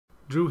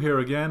Drew here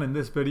again. In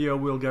this video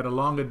we'll get a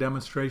longer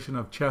demonstration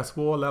of Chess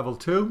War Level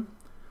 2.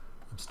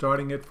 I'm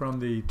starting it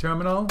from the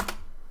terminal.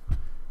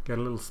 Get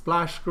a little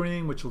splash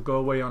screen which will go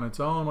away on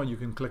its own, or you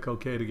can click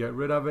OK to get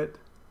rid of it.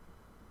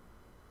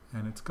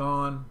 And it's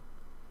gone.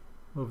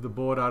 Move the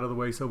board out of the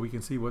way so we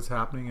can see what's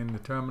happening in the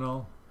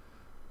terminal.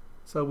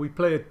 So we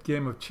play a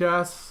game of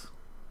chess.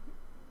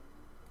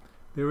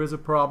 There is a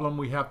problem.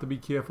 We have to be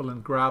careful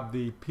and grab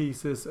the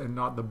pieces and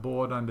not the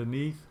board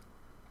underneath.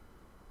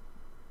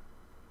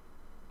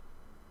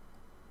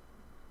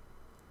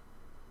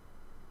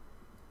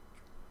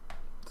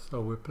 So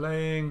we're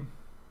playing.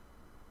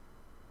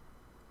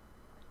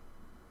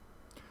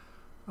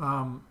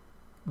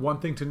 One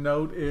thing to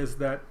note is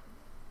that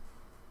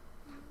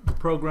the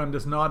program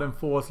does not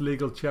enforce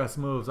legal chess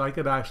moves. I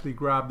could actually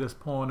grab this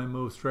pawn and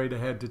move straight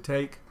ahead to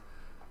take.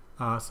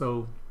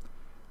 So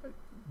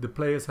the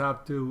players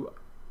have to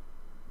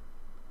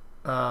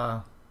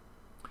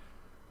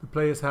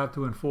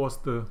enforce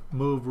the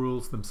move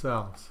rules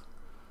themselves.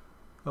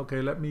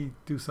 Okay, let me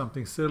do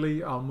something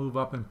silly. I'll move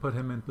up and put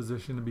him in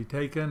position to be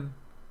taken.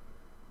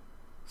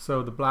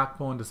 So the black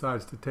pawn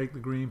decides to take the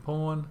green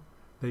pawn.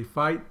 They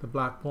fight. The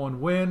black pawn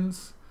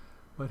wins,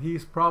 but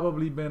he's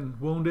probably been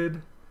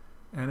wounded,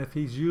 and if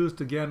he's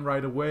used again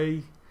right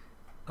away,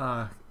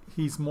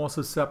 he's more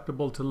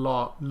susceptible to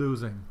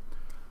losing.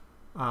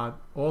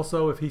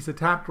 Also, if he's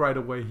attacked right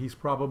away, he's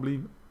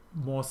probably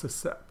more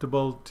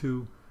susceptible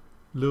to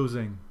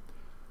losing.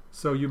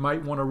 So you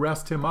might want to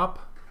rest him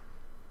up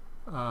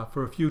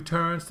for a few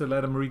turns to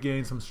let him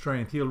regain some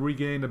strength. He'll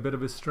regain a bit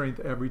of his strength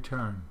every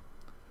turn.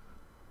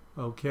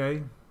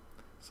 Okay,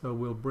 so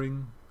we'll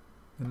bring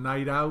the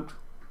knight out.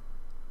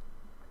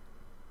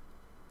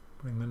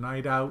 Bring the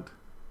knight out.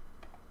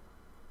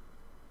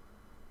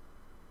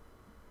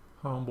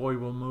 Homeboy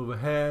will move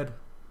ahead.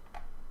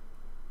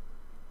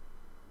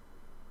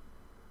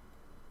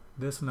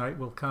 This knight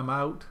will come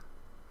out.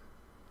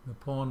 The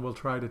pawn will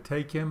try to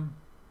take him.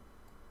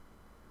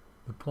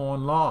 The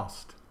pawn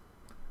lost.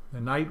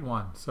 The knight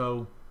won.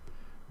 So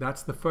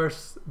that's the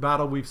first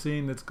battle we've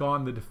seen that's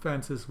gone the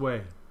defense's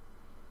way.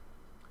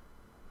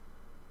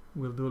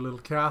 We'll do a little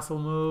castle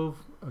move.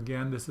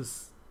 Again, this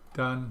is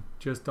done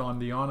just on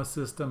the honor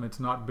system.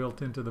 It's not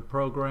built into the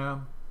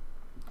program,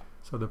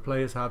 so the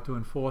players have to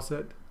enforce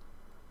it.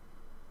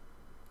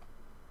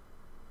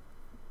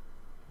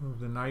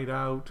 Move the knight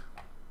out.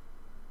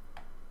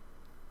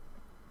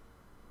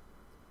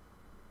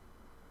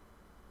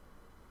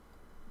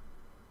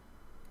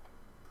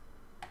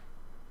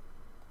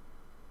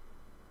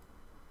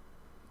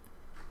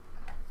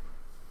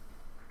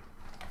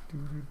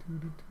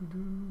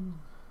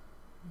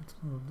 Let's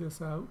move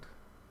this out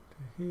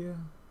to here.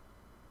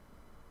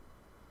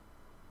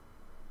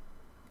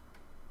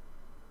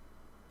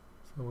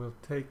 So we'll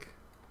take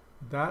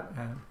that,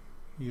 and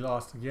he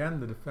lost again.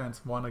 The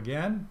defense won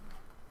again.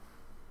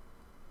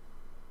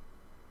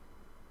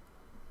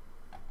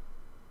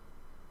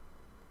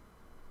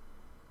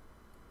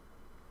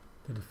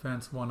 The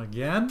defense won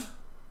again.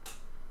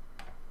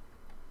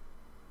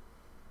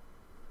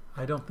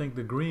 I don't think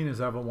the green has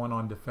ever won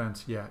on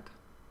defense yet.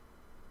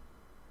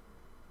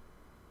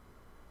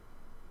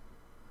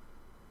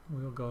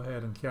 We'll go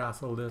ahead and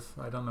castle this.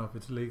 I don't know if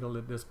it's legal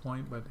at this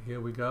point, but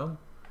here we go.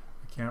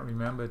 I can't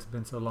remember. It's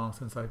been so long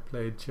since I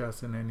played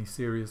chess in any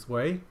serious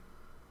way.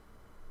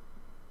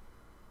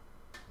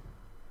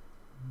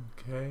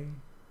 Okay,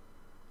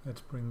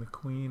 let's bring the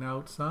queen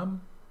out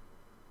some.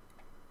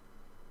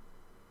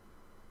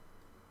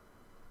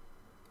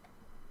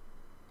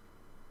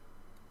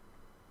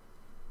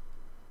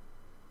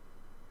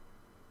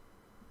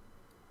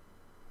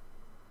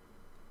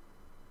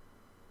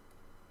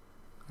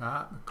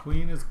 The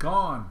queen is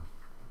gone.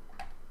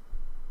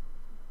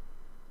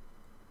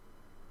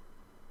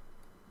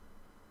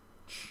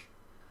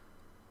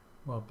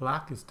 Well,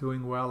 black is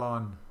doing well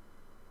on...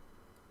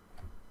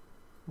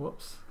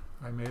 Whoops,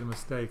 I made a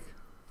mistake.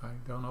 I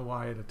don't know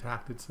why it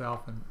attacked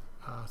itself, and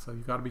so you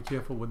got to be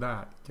careful with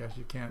that. Guess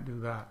you can't do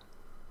that.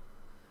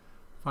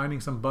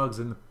 Finding some bugs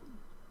in the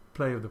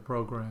play of the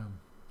program.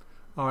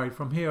 Alright,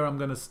 from here I'm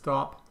going to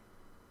stop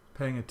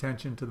paying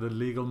attention to the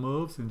legal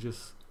moves and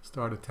just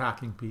start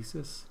attacking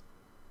pieces.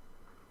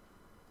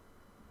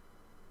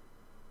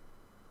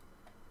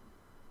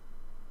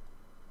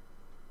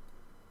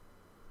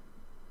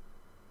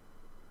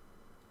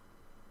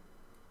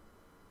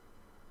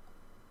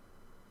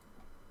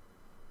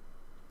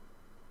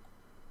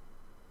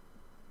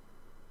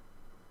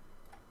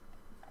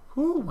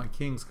 Whew, my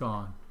king's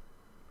gone.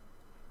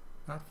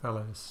 That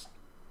fella is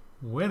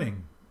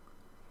winning.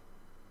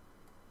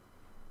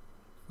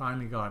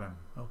 Finally got him.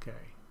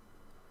 Okay.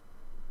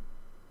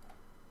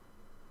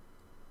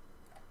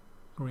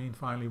 Green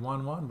finally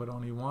won one, but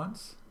only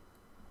once.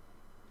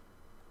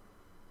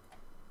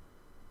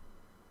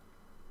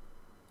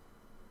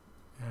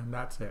 And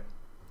that's it.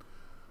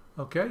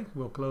 Okay,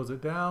 we'll close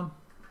it down.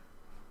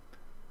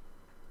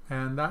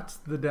 And that's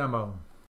the demo.